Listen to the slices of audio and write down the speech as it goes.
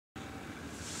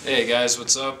Hey guys,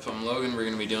 what's up? I'm Logan. We're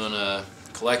going to be doing a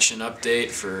collection update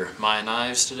for my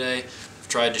knives today. I've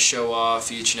tried to show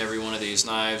off each and every one of these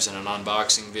knives in an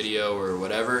unboxing video or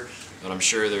whatever, but I'm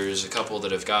sure there's a couple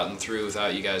that have gotten through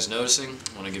without you guys noticing.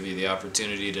 I want to give you the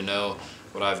opportunity to know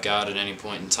what I've got at any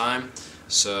point in time.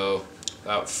 So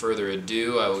without further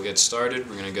ado, I will get started.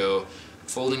 We're going to go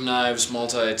folding knives,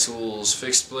 multi-tools,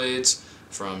 fixed blades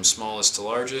from smallest to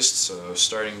largest. So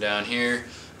starting down here,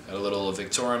 got a little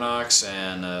Victorinox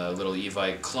and a little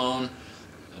Evite clone,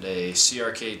 got a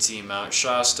CRKT Mount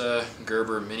Shasta,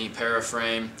 Gerber mini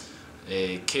paraframe,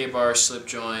 a K-bar slip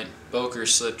joint, Boker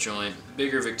slip joint,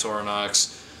 bigger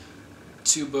Victorinox,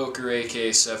 two Boker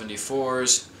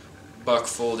AK-74s, buck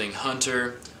folding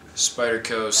Hunter,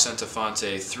 Spyderco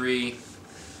Centafonte 3,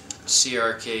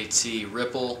 CRKT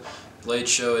Ripple Blade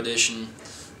Show Edition,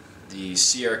 the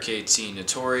CRKT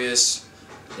Notorious,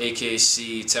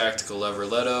 AKC Tactical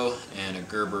Leverletto, and a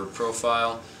Gerber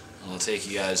profile. I'll take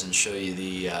you guys and show you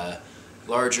the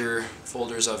larger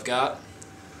folders I've got.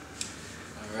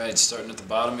 Alright, starting at the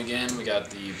bottom again, we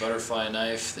got the butterfly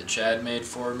knife that Chad made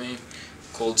for me,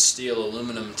 cold steel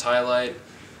aluminum tie light,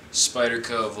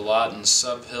 Spyderco Volatin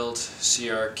subhilt,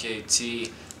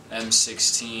 CRKT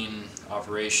M16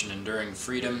 Operation Enduring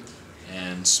Freedom,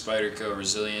 and Spyderco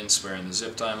Resilience wearing the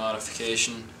zip tie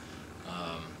modification.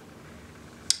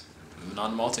 Moving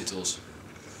on to multi-tools.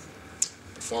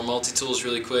 Before multi-tools,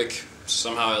 really quick,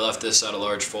 somehow I left this out of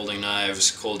large folding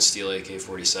knives, cold steel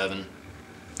AK-47, one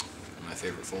of my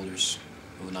favorite folders.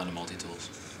 Moving on to multi-tools.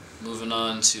 Moving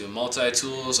on to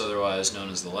multi-tools, otherwise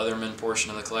known as the Leatherman portion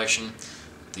of the collection.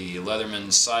 The Leatherman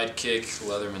Sidekick,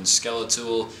 Leatherman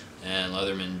Skeletool, and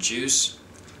Leatherman Juice.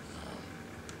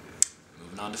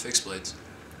 Moving on to fixed blades.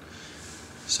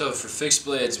 So for fixed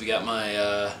blades, we got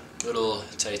my little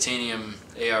titanium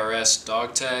ARS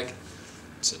dog tag.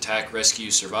 It's Attack, Rescue,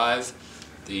 Survive.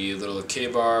 The little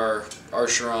K-bar,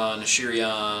 Archeron,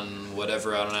 Shirion,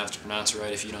 whatever, I don't have to pronounce it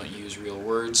right if you don't use real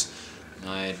words.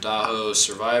 My Daho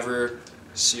Survivor,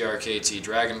 CRKT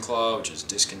Dragonclaw, which is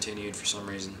discontinued for some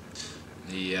reason.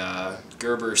 The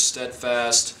Gerber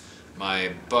Steadfast,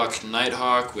 my Buck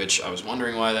Nighthawk, which I was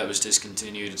wondering why that was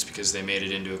discontinued. It's because they made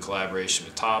it into a collaboration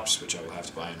with Tops, which I will have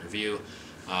to buy and review.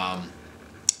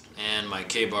 And my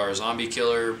K-bar Zombie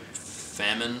Killer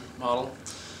Famine model.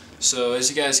 So as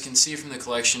you guys can see from the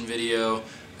collection video,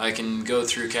 I can go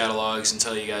through catalogs and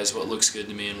tell you guys what looks good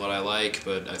to me and what I like,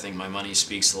 but I think my money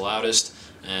speaks the loudest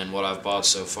and what I've bought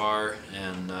so far,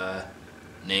 and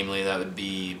namely that would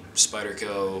be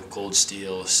Spyderco, Cold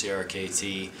Steel,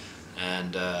 CRKT,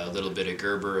 and a little bit of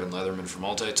Gerber and Leatherman for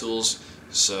multi-tools,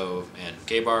 so, and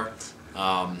K-bar.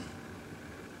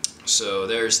 So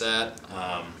there's that.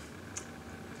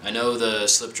 I know the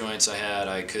slip joints I had,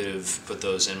 I could have put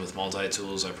those in with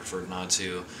multi-tools. I preferred not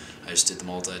to. I just did the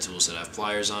multi-tools that have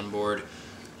pliers on board.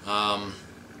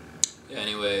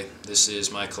 Anyway, this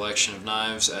is my collection of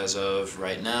knives as of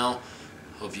right now.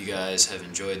 Hope you guys have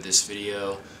enjoyed this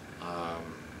video.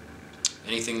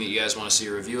 Anything that you guys want to see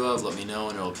a review of, let me know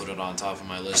and I'll put it on top of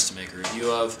my list to make a review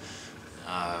of.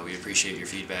 We appreciate your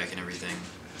feedback and everything.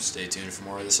 Stay tuned for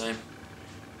more of the same.